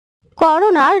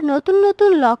করোনার নতুন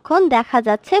নতুন লক্ষণ দেখা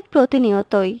যাচ্ছে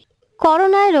প্রতিনিয়তই।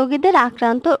 করোনায় রোগীদের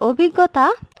আক্রান্তর অভিজ্ঞতা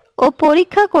ও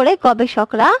পরীক্ষা করে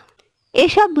গবেষকরা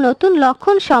এসব নতুন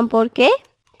লক্ষণ সম্পর্কে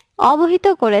অবহিত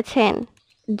করেছেন।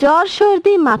 জ্বর,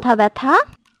 সর্দি, মাথা ব্যথা,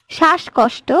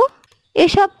 শ্বাসকষ্ট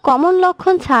এসব কমন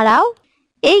লক্ষণ ছাড়াও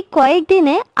এই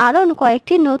কয়েকদিনে আরও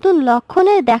কয়েকটি নতুন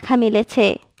লক্ষণের দেখা মিলেছে।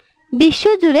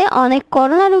 বিশ্বজুড়ে অনেক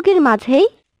করোনা রোগীর মাঝেই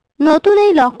নতুন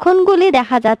এই লক্ষণগুলি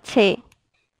দেখা যাচ্ছে।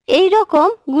 এই রকম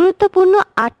গুরুত্বপূর্ণ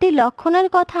 8টি লক্ষণের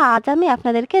কথা আজ আমি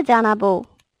আপনাদেরকে জানাবো।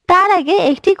 তার আগে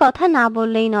একটি কথা না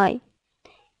বললেই নয়,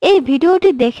 এই ভিডিওটি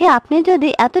দেখে আপনি যদি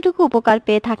এতটুকু উপকার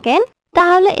পেয়ে থাকেন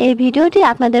তাহলে এই ভিডিওটি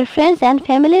আপনাদের ফ্রেন্ডস অ্যান্ড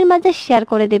ফ্যামিলির মাঝে শেয়ার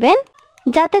করে দিবেন,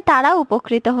 যাতে তারা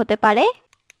উপকৃত হতে পারে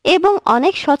এবং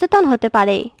অনেক সচেতন হতে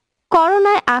পারে।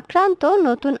 করোনায় আক্রান্ত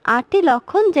নতুন 8টি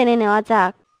লক্ষণ জেনে নেওয়া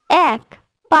যাক। 1.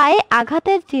 পায়ে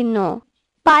আঘাতের চিহ্ন।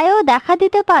 পায়েও দেখা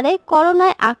দিতে পারে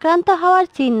করোনায় আক্রান্ত হওয়ার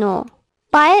চিহ্ন।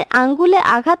 পায়ের আঙ্গুলে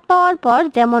আঘাত পাওয়ার পর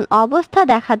যেমন অবস্থা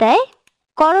দেখা দেয়,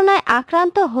 করোনায়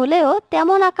আক্রান্ত হলেও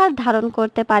তেমন আকার ধারণ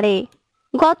করতে পারে।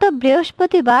 গত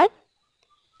বৃহস্পতিবার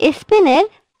স্পেনের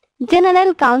জেনারেল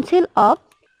কাউন্সিল অফ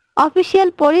অফিসিয়াল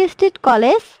পরিস্থিতি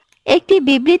কলেজ একটি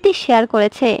বিবৃতি শেয়ার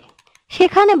করেছে।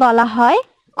 সেখানে বলা হয়,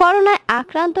 করোনায়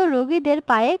আক্রান্ত রোগীদের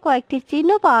পায়ে কয়েকটি চিহ্ন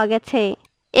পাওয়া গেছে।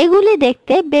 এগুলি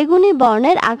দেখতে বেগুনি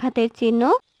বর্ণের আঘাতের চিহ্ন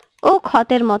ও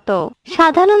ক্ষতের মতো।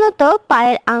 সাধারণত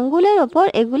পায়ের আঙ্গুলের ওপর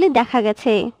এগুলি দেখা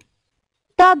গেছে,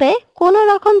 তবে কোনো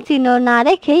রকম চিহ্ন না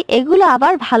রেখেই এগুলো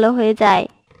আবার ভালো হয়ে যায়।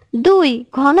 2.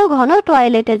 ঘন ঘন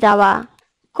টয়লেটে যাওয়া।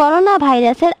 করোনা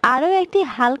ভাইরাসের আরও একটি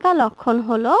হালকা লক্ষণ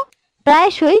হলো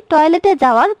প্রায়শই টয়লেটে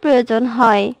যাওয়ার প্রয়োজন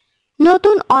হয়।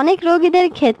 নতুন অনেক রোগীদের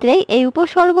ক্ষেত্রেই এই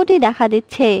উপসর্গটি দেখা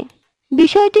দিচ্ছে।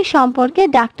 বিষয়টি সম্পর্কে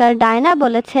ডাক্তার ডায়না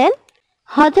বলেছেন,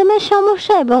 হজমের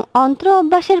সমস্যা এবং অন্ত্র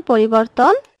অভ্যাসের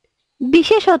পরিবর্তন,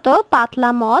 বিশেষত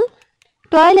পাতলা মল,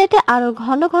 টয়লেটে আরও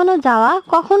ঘন ঘন যাওয়া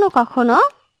কখনো কখনো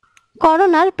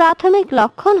করোনার প্রাথমিক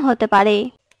লক্ষণ হতে পারে।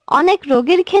 অনেক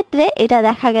রোগীর ক্ষেত্রে এটা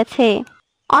দেখা গেছে।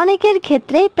 অনেকের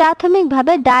ক্ষেত্রেই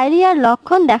প্রাথমিকভাবে ডায়রিয়ার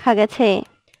লক্ষণ দেখা গেছে।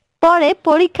 পরে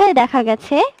পরীক্ষায় দেখা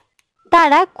গেছে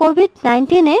তারা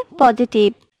কোভিড-19 পজিটিভ।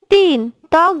 3.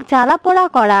 ত্বক জ্বালাপোড়া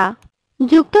করা।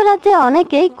 যুক্তরাজ্যে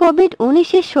অনেকেই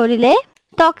কোভিড-19 শরীরে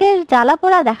ত্বকের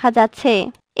জ্বালাপোড়া দেখা যাচ্ছে।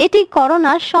 এটি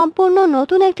করোনার সম্পূর্ণ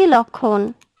নতুন একটি লক্ষণ।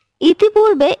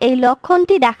 ইতিপূর্বে এই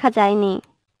লক্ষণটি দেখা যায়নি,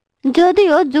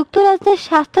 যদিও যুক্তরাজ্যের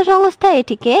স্বাস্থ্য সংস্থা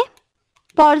এটিকে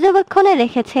পর্যবেক্ষণে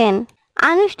রেখেছেন।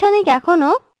 আনুষ্ঠানিক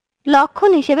এখনও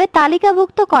লক্ষণ হিসেবে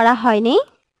তালিকাভুক্ত করা হয়নি।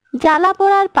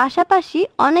 জ্বালাপোড়ার পাশাপাশি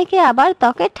অনেকে আবার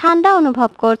ত্বকে ঠান্ডা অনুভব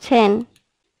করছেন।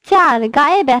 4.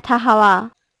 গায়ে ব্যথা হওয়া।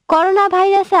 করোনা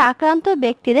ভাইরাসে আক্রান্ত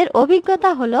ব্যক্তিদের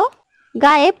অভিজ্ঞতা হলো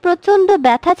গায়ে প্রচণ্ড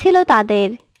ব্যথা ছিল তাদের,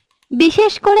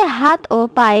 বিশেষ করে হাত ও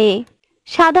পায়ে।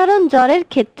 সাধারণ জ্বরের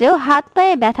ক্ষেত্রেও হাত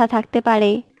পায়ে ব্যথা থাকতে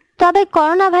পারে, তবে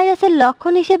করোনা ভাইরাসের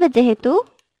লক্ষণ হিসেবে যেহেতু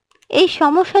এই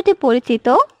সমস্যাটি পরিচিত,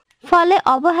 ফলে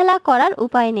অবহেলা করার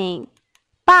উপায় নেই।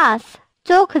 5.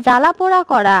 চোখ জ্বালাপোড়া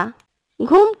করা।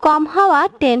 ঘুম কম হওয়া,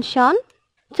 টেনশন,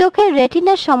 চোখের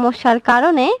রেটিনার সমস্যার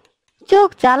কারণে চোখ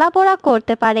জ্বালাপোড়া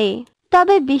করতে পারে।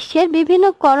 তবে বিশ্বের বিভিন্ন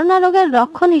করোনা রোগের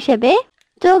লক্ষণ হিসেবে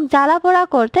চোখ জ্বালাপোড়া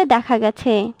করতে দেখা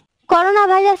গেছে। করোনা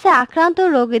ভাইরাসে আক্রান্ত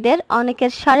রোগীদের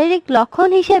অনেকের শারীরিক লক্ষণ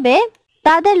হিসেবে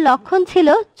তাদের লক্ষণ ছিল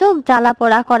চোখ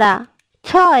জ্বালাপোড়া করা।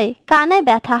 6. কানে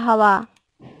ব্যথা হওয়া।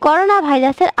 করোনা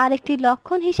ভাইরাসের আরেকটি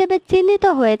লক্ষণ হিসেবে চিহ্নিত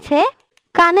হয়েছে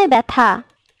কানে ব্যথা।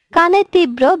 কানে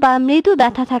তীব্র বা মৃদু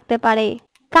ব্যথা থাকতে পারে।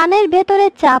 কানের ভেতরে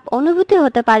চাপ অনুভূতি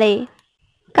হতে পারে।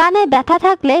 কানে ব্যথা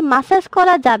থাকলে মাসাজ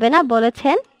করা যাবে না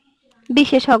বলেছেন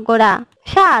বিশেষজ্ঞরা।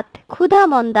 7. ক্ষুধা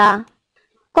মন্দা।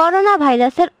 করোনা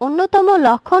ভাইরাসের অন্যতম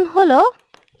লক্ষণ হলো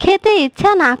খেতে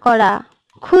ইচ্ছা না করা।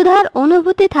 ক্ষুধার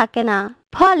অনুভূতি থাকে না,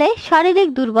 ফলে শারীরিক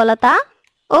দুর্বলতা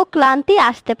ও ক্লান্তি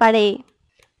আসতে পারে।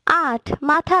 8.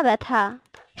 মাথা ব্যথা।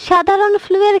 সাধারণ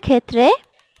ফ্লুয়ের ক্ষেত্রে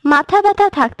মাথা ব্যথা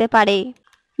থাকতে পারে।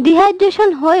 ডিহাইড্রেশন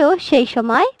হয়েও সেই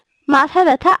সময় মাথা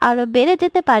ব্যথা আরও বেড়ে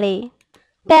যেতে পারে।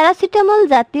 প্যারাসিটামল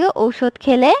জাতীয় ঔষধ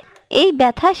খেলে এই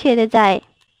ব্যথা সেরে যায়,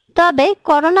 তবে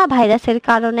করোনা ভাইরাসের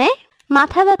কারণে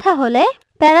মাথা ব্যথা হলে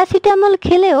প্যারাসিটামল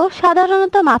খেলেও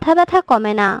সাধারণত মাথা ব্যথা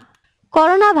কমে না।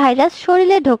 করোনা ভাইরাস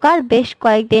শরীরে ঢোকার বেশ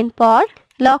কয়েকদিন পর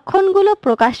লক্ষণগুলো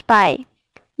প্রকাশ পায়।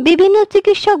 বিভিন্ন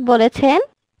চিকিৎসক বলেছেন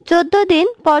 14 দিন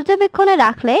পর্যবেক্ষণে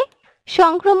রাখলে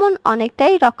সংক্রমণ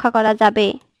অনেকটাই রক্ষা করা যাবে।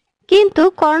 কিন্তু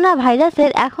করোনা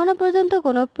ভাইরাসের এখনো পর্যন্ত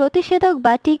কোনো প্রতিষেধক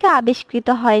বা টিকা আবিষ্কৃত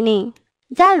হয়নি।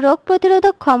 যার রোগ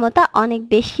প্রতিরোধক ক্ষমতা অনেক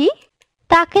বেশি,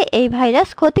 তাকে এই ভাইরাস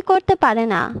ক্ষতি করতে পারে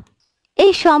না।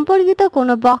 এই সম্পর্কিত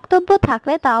কোনো বক্তব্য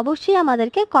থাকলে তা অবশ্যই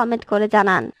আমাদেরকে কমেন্ট করে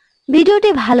জানান। ভিডিওটি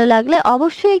ভালো লাগলে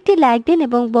অবশ্যই একটি লাইক দিন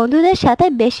এবং বন্ধুদের সাথে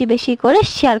বেশি বেশি করে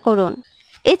শেয়ার করুন।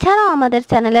 এছাড়াও আমাদের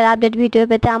চ্যানেলের আপডেট ভিডিও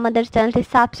পেতে আমাদের চ্যানেলটি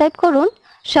সাবস্ক্রাইব করুন।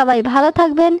 সবাই ভালো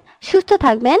থাকবেন, সুস্থ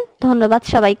থাকবেন। ধন্যবাদ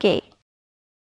সবাইকে।